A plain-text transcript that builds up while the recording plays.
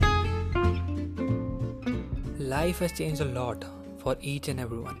Life has changed a lot for each and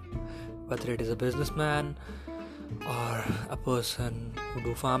everyone, whether it is a businessman or a person who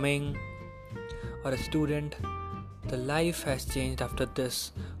do farming or a student. The life has changed after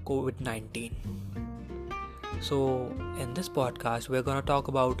this COVID-19. So in this podcast we're going to talk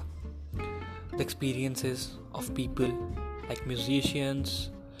about the experiences of people like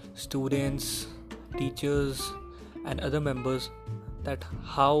musicians, students, teachers and other members, that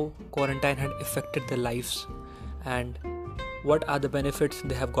how quarantine had affected their lives and what are the benefits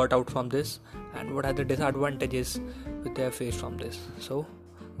they have got out from this and what are the disadvantages which they have faced from this. So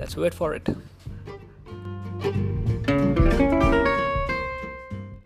let's wait for it.